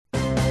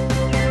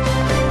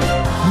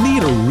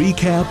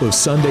recap of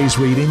Sunday's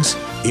readings,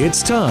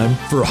 it's time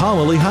for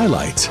Homily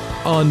Highlights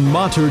on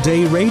Mater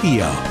Dei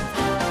Radio.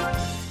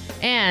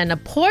 And a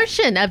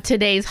portion of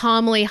today's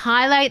homily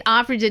highlight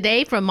offered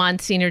today from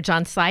Msgr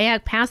John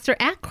Cihak, pastor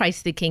at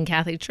Christ the King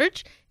Catholic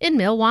Church in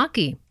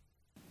Milwaukee.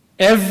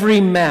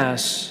 Every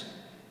Mass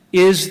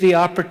is the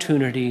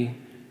opportunity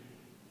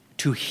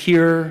to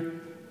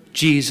hear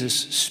Jesus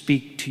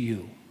speak to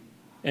you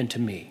and to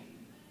me.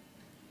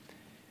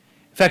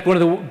 In fact, one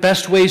of the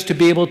best ways to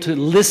be able to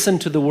listen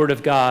to the Word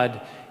of God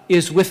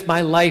is with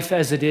my life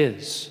as it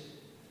is.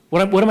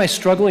 What am I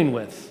struggling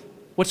with?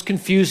 What's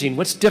confusing?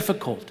 What's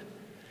difficult?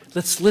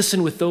 Let's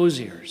listen with those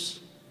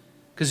ears,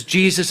 because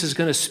Jesus is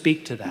going to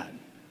speak to that.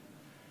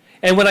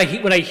 And when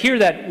I hear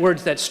that word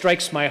that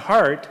strikes my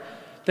heart,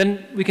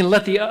 then we can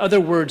let the other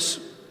words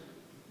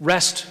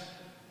rest,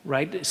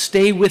 right?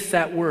 Stay with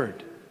that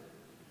word.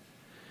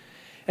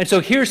 And so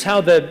here's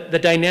how the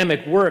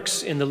dynamic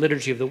works in the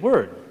liturgy of the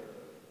Word.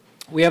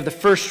 We have the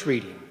first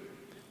reading.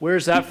 Where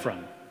is that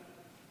from?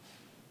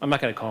 I'm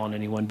not going to call on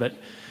anyone, but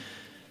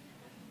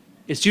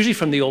it's usually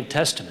from the Old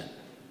Testament.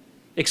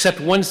 Except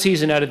one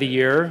season out of the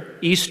year,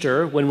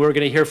 Easter, when we're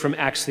going to hear from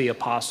Acts of the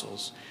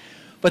Apostles.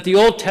 But the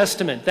Old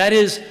Testament, that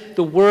is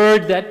the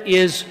word that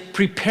is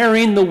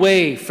preparing the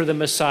way for the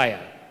Messiah.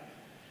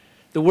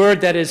 The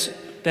word that is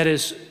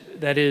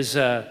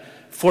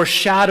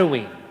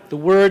foreshadowing. The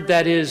word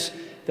that is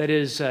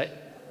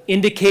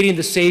indicating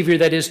the Savior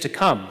that is to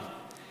come.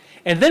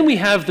 And then we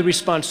have the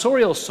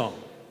responsorial psalm.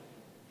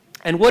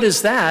 And what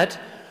is that?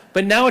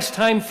 But now it's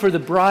time for the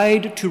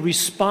bride to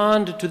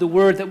respond to the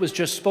word that was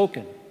just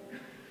spoken.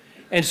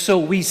 And so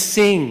we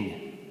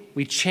sing,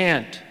 we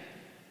chant,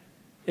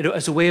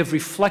 as a way of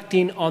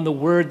reflecting on the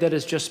word that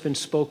has just been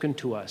spoken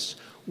to us,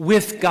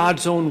 with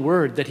God's own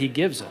word that he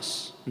gives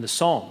us in the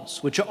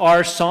Psalms, which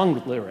are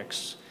song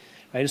lyrics.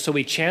 Right? And so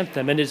we chant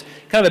them. And it's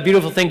kind of a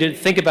beautiful thing to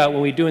think about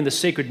when we're doing the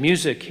sacred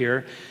music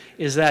here,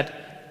 is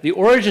that the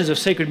origins of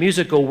sacred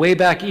music go way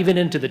back even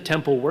into the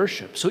temple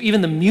worship. So even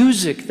the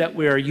music that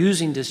we are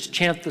using to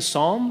chant the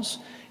Psalms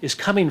is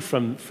coming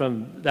from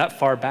that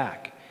far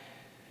back.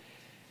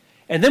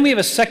 And then we have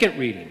a second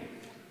reading.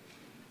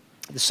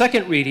 The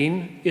second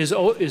reading is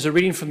a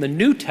reading from the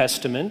New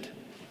Testament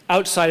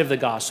outside of the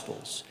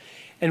Gospels.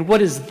 And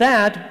what is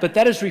that? But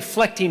that is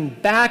reflecting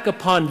back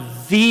upon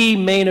the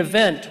main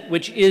event,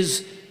 which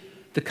is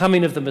the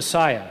coming of the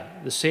Messiah,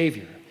 the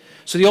Savior.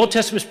 So the Old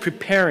Testament is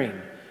preparing.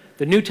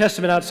 The New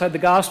Testament outside the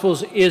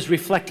Gospels is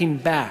reflecting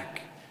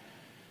back.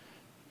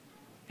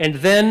 And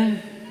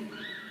then,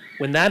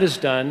 when that is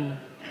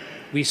done,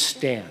 we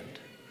stand.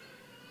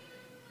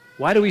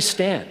 Why do we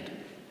stand?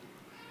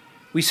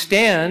 We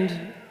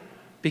stand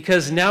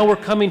because now we're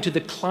coming to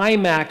the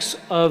climax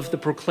of the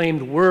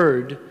proclaimed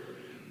word,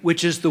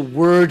 which is the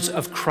words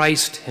of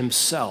Christ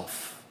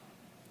himself,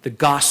 the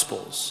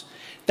Gospels.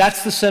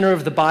 That's the center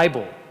of the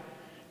Bible.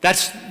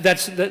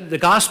 The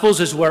Gospels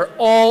is where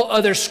all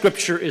other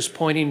Scripture is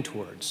pointing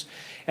towards.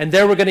 And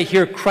there we're going to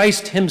hear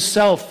Christ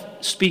himself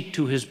speak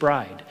to his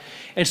bride.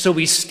 And so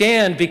we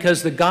stand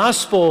because the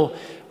Gospel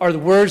are the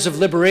words of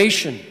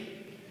liberation,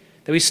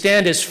 that we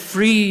stand as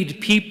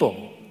freed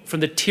people from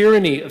the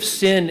tyranny of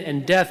sin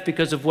and death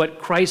because of what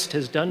Christ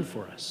has done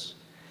for us.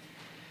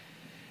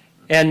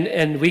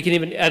 And we can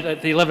even,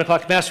 at the 11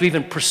 o'clock Mass, we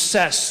even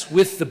process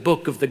with the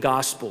book of the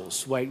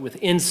Gospels, right, with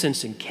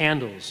incense and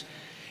candles,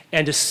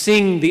 and to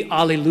sing the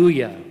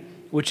Alleluia,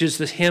 which is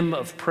the hymn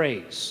of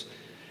praise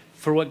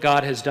for what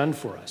God has done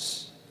for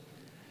us.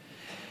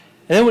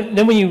 And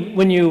then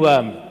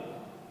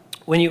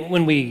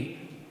when we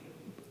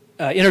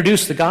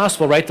introduce the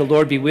gospel, right? The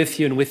Lord be with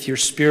you and with your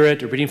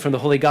spirit, a reading from the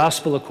Holy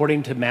Gospel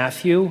according to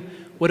Matthew.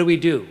 What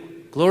do?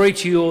 Glory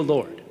to you, O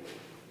Lord.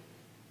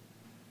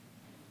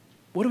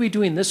 What are we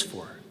doing this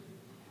for?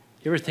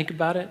 You ever think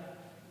about it?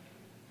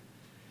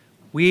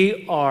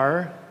 We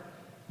are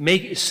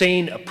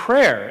saying a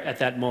prayer at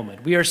that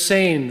moment. We are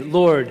saying,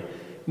 Lord,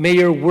 may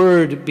your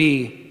word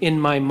be in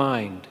my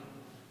mind,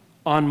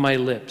 on my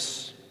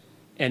lips,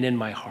 and in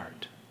my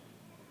heart.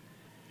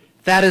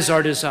 That is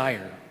our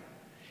desire.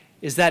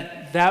 Is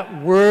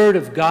that word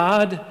of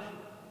God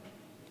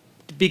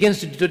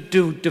begins to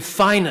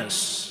define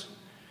us,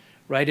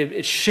 right?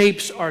 It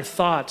shapes our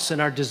thoughts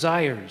and our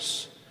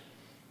desires.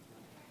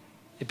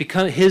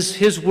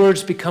 His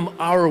words become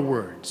our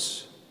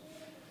words.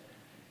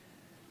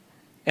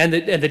 And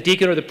the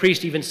deacon or the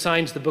priest even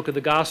signs the book of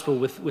the gospel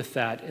with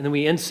that. And then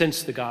we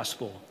incense the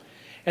gospel.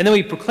 And then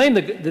we proclaim,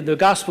 the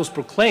gospel's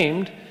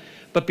proclaimed.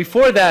 But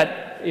before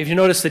that, if you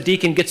notice, the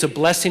deacon gets a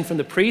blessing from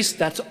the priest.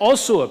 That's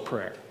also a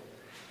prayer.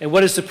 And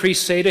what does the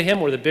priest say to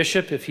him, or the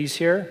bishop if he's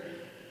here?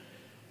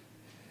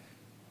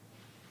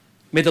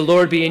 May the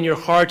Lord be in your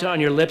heart and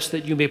on your lips,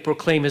 that you may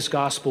proclaim his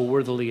gospel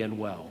worthily and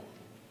well.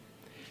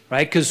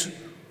 Right? Because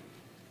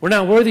we're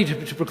not worthy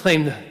to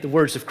proclaim the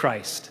words of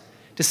Christ,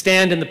 to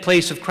stand in the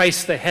place of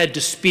Christ the head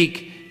to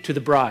speak to the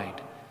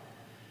bride.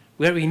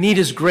 We need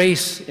his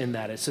grace in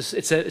that.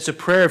 It's a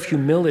prayer of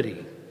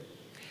humility.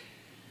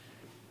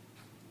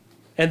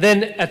 And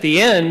then at the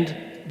end,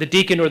 the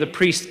deacon or the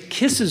priest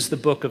kisses the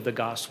book of the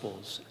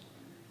Gospels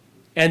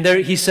And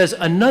there he says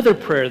another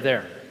prayer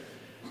there.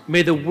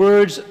 May the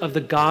words of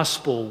the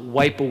gospel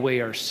wipe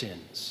away our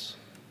sins.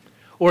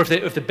 Or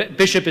if the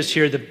bishop is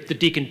here, the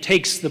deacon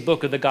takes the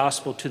book of the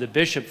gospel to the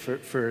bishop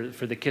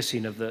for the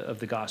kissing of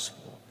the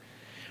gospel.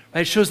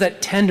 Right? It shows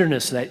that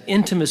tenderness, that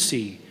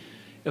intimacy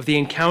of the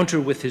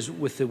encounter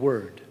with the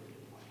word.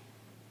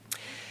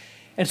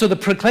 And so the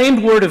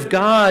proclaimed word of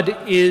God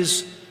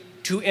is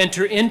to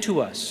enter into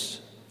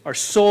us, our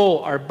soul,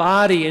 our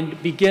body,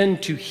 and begin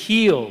to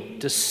heal,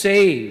 to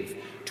save,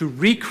 to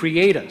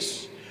recreate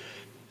us.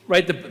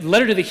 Right? The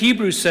letter to the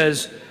Hebrews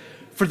says,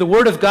 "For the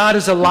word of God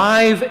is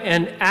alive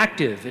and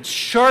active. It's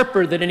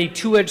sharper than any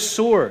two-edged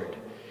sword.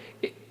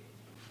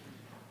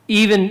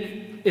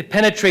 It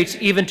penetrates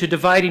even to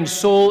dividing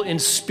soul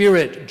and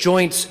spirit,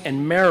 joints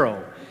and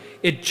marrow.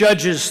 It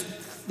judges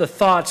the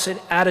thoughts and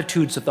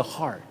attitudes of the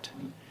heart."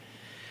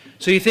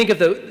 So you think of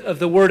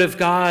the word of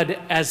God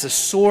as a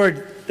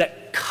sword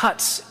that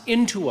cuts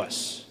into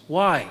us.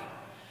 Why?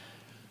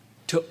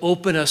 To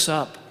open us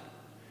up.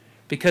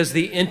 Because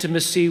the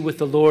intimacy with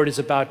the Lord is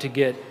about to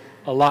get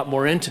a lot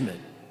more intimate.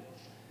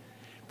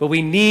 But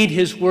we need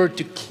his word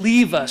to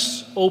cleave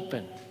us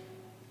open.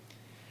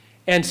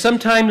 And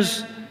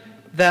sometimes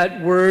that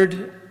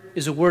word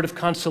is a word of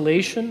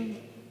consolation.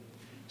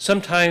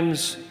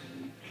 Sometimes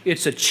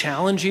it's a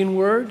challenging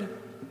word.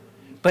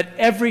 But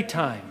every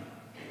time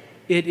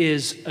it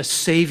is a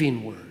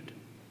saving word.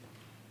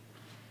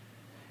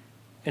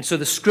 And so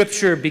the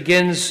scripture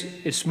begins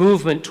its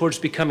movement towards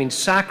becoming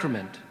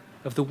sacrament,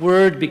 of the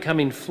word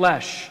becoming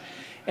flesh.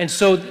 And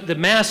so the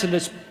Mass and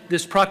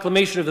this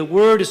proclamation of the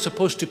word is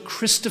supposed to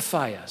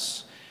Christify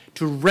us,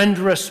 to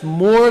render us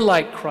more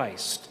like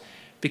Christ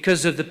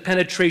because of the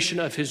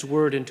penetration of his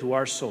word into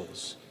our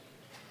souls.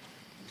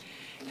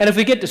 And if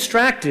we get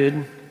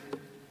distracted,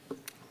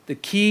 the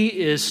key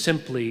is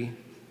simply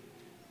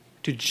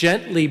to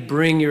gently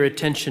bring your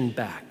attention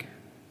back.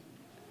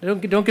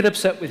 Don't get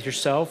upset with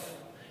yourself.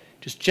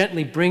 Just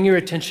gently bring your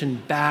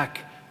attention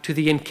back to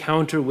the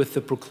encounter with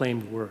the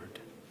proclaimed word.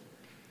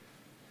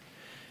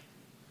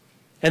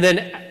 And then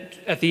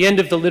at the end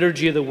of the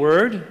liturgy of the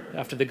word,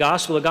 after the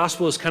gospel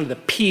is kind of the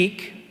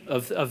peak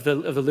of the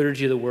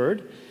liturgy of the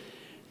word.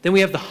 Then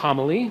we have the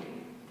homily,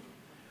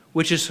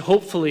 which is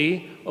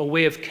hopefully a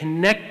way of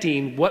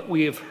connecting what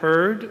we have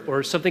heard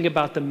or something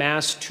about the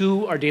Mass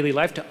to our daily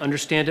life, to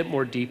understand it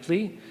more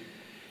deeply,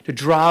 to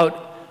draw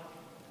out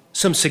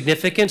some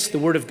significance. The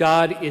Word of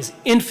God is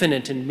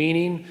infinite in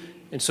meaning,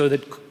 and so the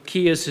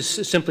key is to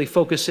simply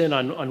focus in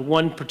on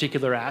one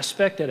particular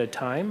aspect at a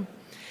time.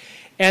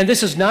 And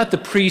this is not the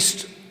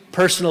priest's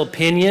personal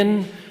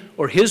opinion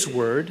or his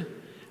word,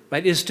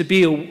 but it is to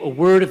be a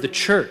word of the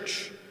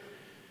church,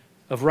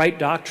 of right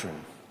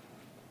doctrine.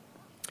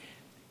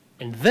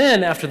 And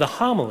then, after the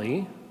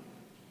homily,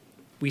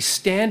 we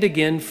stand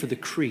again for the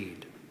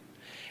creed.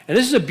 And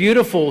this is a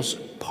beautiful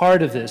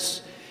part of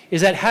this,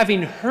 is that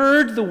having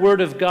heard the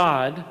word of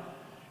God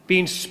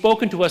being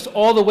spoken to us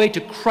all the way to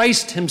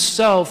Christ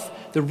himself,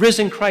 the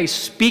risen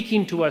Christ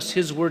speaking to us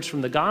his words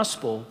from the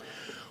gospel,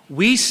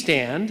 we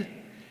stand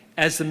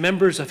as the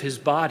members of his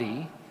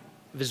body,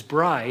 of his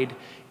bride,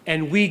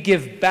 and we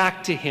give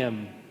back to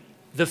him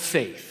the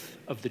faith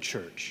of the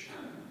church.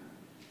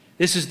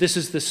 This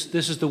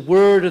is the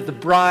word of the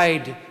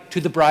bride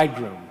to the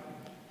bridegroom,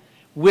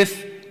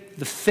 with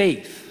the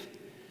faith,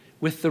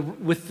 with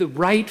the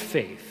right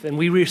faith. And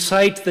we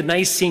recite the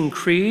Nicene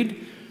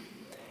Creed,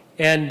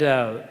 and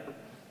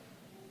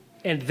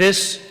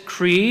this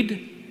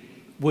creed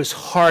was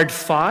hard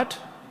fought.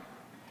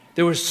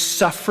 There was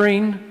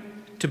suffering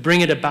to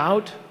bring it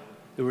about.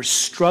 There was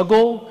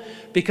struggle,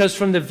 because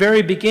from the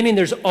very beginning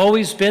there's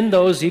always been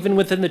those, even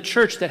within the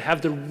church, that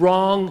have the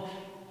wrong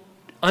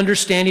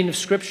understanding of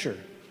Scripture.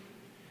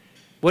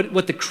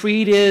 What the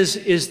creed is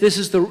this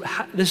is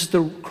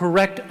the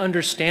correct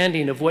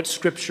understanding of what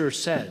Scripture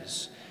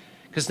says.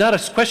 Because it's not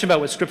a question about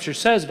what Scripture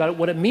says, about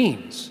what it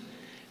means.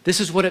 This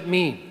is what it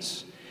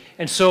means.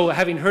 And so,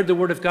 having heard the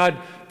word of God,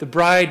 the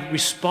bride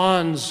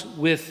responds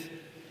with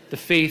the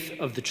faith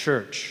of the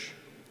church.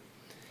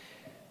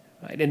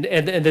 Right? And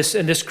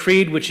this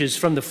creed, which is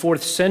from the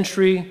 4th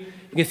century,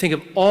 you can think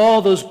of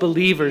all those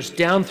believers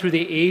down through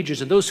the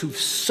ages and those who've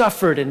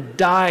suffered and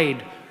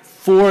died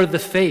for the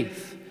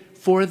faith,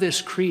 for this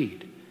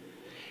creed.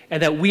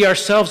 And that we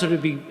ourselves are to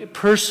be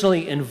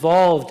personally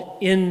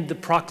involved in the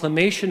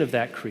proclamation of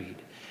that creed.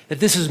 That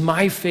this is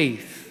my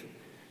faith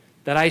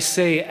that I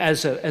say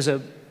as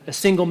a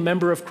single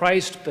member of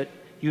Christ, but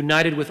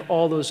united with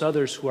all those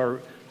others who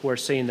are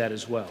saying that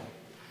as well.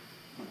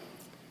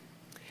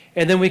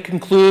 And then we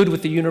conclude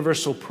with the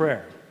universal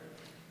prayer.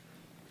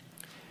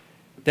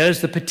 That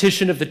is the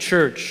petition of the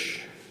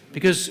church,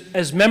 because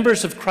as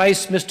members of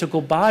Christ's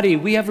mystical body,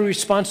 we have a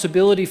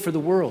responsibility for the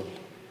world.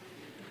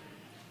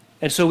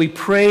 And so we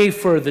pray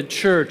for the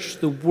church,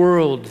 the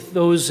world,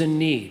 those in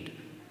need,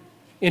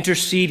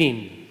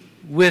 interceding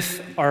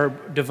with our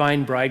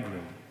divine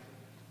bridegroom.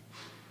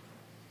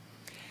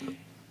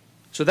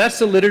 So that's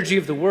the liturgy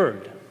of the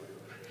word.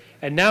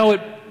 And now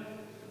it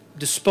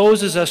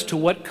disposes us to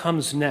what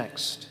comes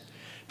next.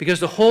 Because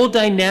the whole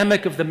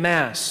dynamic of the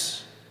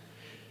Mass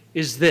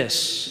is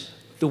this: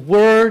 the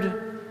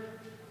Word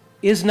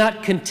is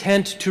not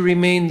content to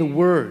remain the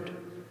Word.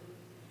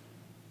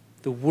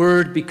 The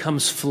Word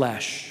becomes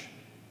flesh.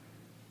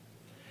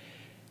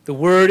 The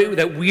Word,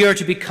 that we are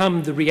to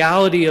become the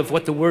reality of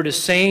what the Word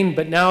is saying,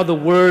 but now the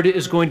Word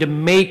is going to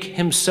make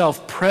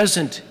himself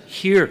present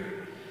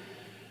here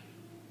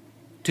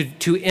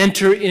to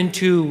enter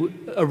into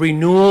a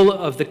renewal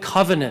of the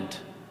covenant,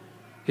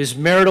 his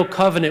marital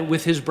covenant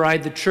with his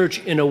bride, the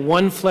church, in a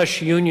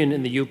one-flesh union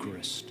in the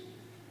Eucharist.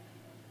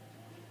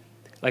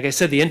 Like I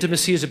said, the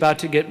intimacy is about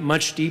to get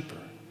much deeper.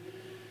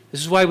 This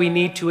is why we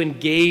need to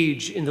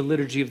engage in the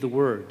liturgy of the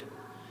Word,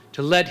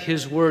 to let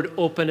his Word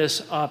open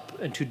us up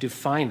and to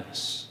define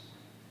us.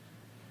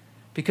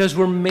 Because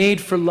we're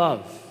made for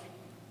love.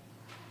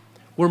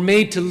 We're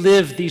made to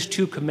live these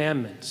two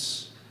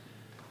commandments: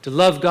 to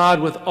love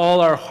God with all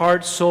our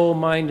heart, soul,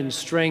 mind, and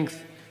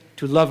strength,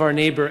 to love our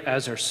neighbor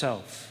as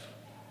ourselves.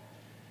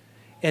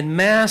 And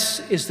Mass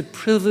is the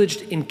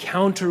privileged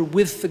encounter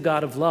with the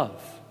God of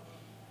love.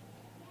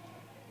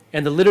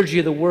 And the liturgy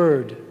of the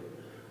Word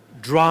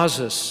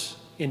draws us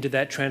into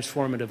that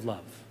transformative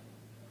love.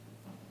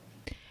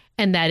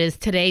 And that is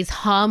today's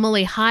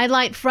homily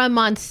highlight from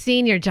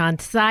Msgr John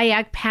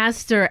Cihak,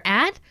 pastor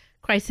at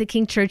Christ the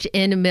King Church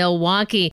in Milwaukee.